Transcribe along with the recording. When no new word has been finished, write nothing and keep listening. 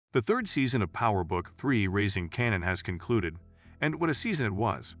The third season of Power Book 3 Raising Kanan has concluded, and what a season it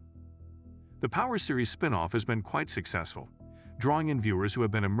was. The Power series spin-off has been quite successful, drawing in viewers who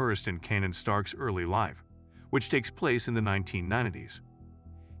have been immersed in Kanan Stark's early life, which takes place in the 1990s.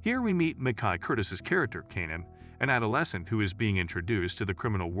 Here we meet Mekhi Curtis's character, Kanan, an adolescent who is being introduced to the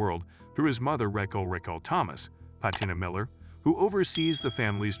criminal world through his mother, Raquel Thomas, Patina Miller, who oversees the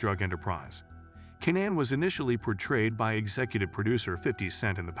family's drug enterprise. Kanan was initially portrayed by executive producer 50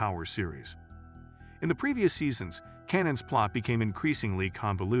 Cent in the Power series. In the previous seasons, Kanan's plot became increasingly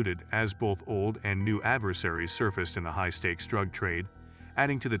convoluted as both old and new adversaries surfaced in the high-stakes drug trade,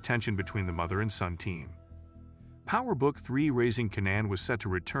 adding to the tension between the mother and son team. Power Book 3 Raising Kanan was set to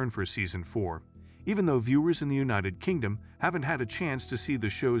return for Season 4, even though viewers in the United Kingdom haven't had a chance to see the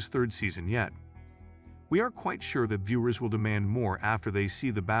show's third season yet. We are quite sure that viewers will demand more after they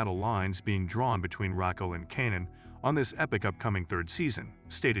see the battle lines being drawn between Raquel and Kanan on this epic upcoming third season,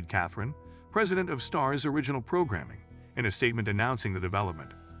 stated Catherine, president of Starz Original Programming, in a statement announcing the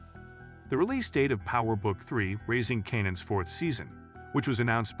development. The release date of Power Book 3 Raising Kanan's fourth season, which was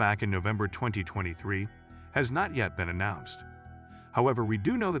announced back in November 2023, has not yet been announced. However, we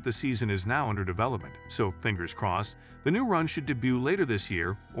do know that the season is now under development, so fingers crossed, the new run should debut later this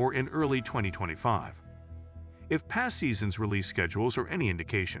year or in early 2025. If past seasons' release schedules are any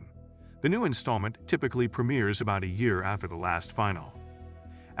indication, the new installment typically premieres about a year after the last final.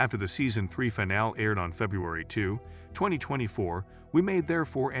 After the Season 3 finale aired on February 2, 2024, we may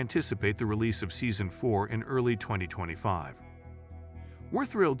therefore anticipate the release of Season 4 in early 2025. We're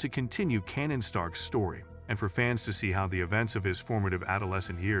thrilled to continue Kanan Stark's story, and for fans to see how the events of his formative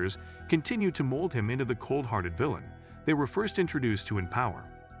adolescent years continue to mold him into the cold-hearted villain they were first introduced to in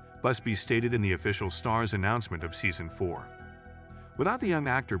Power, must be stated in the official Starz announcement of Season 4. Without the young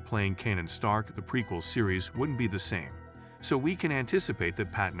actor playing Kanan Stark, the prequel series wouldn't be the same, so we can anticipate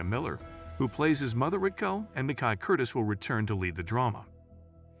that Patina Miller, who plays his mother Raquel, and Mekhi Curtis will return to lead the drama.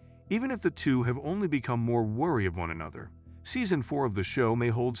 Even if the two have only become more wary of one another, Season 4 of the show may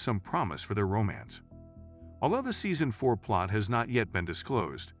hold some promise for their romance. Although the Season 4 plot has not yet been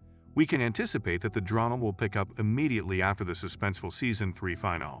disclosed, we can anticipate that the drama will pick up immediately after the suspenseful Season 3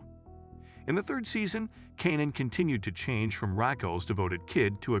 finale. In the third season, Kanan continued to change from Raquel's devoted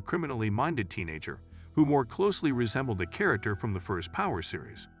kid to a criminally-minded teenager who more closely resembled the character from the first Power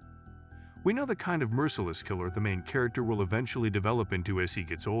series. We know the kind of merciless killer the main character will eventually develop into as he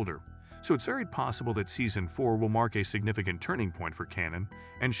gets older, so it's very possible that Season 4 will mark a significant turning point for Kanan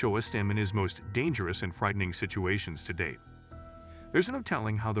and show us him in his most dangerous and frightening situations to date. There's no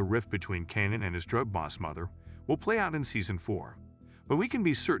telling how the rift between Kanan and his drug boss mother will play out in Season 4, but we can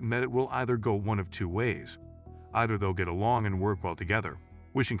be certain that it will either go one of two ways. Either they'll get along and work well together,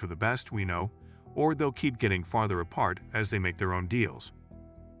 wishing for the best, we know, or they'll keep getting farther apart as they make their own deals.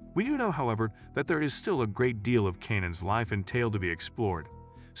 We do know, however, that there is still a great deal of Kanan's life and tale to be explored,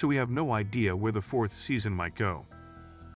 so we have no idea where the fourth season might go.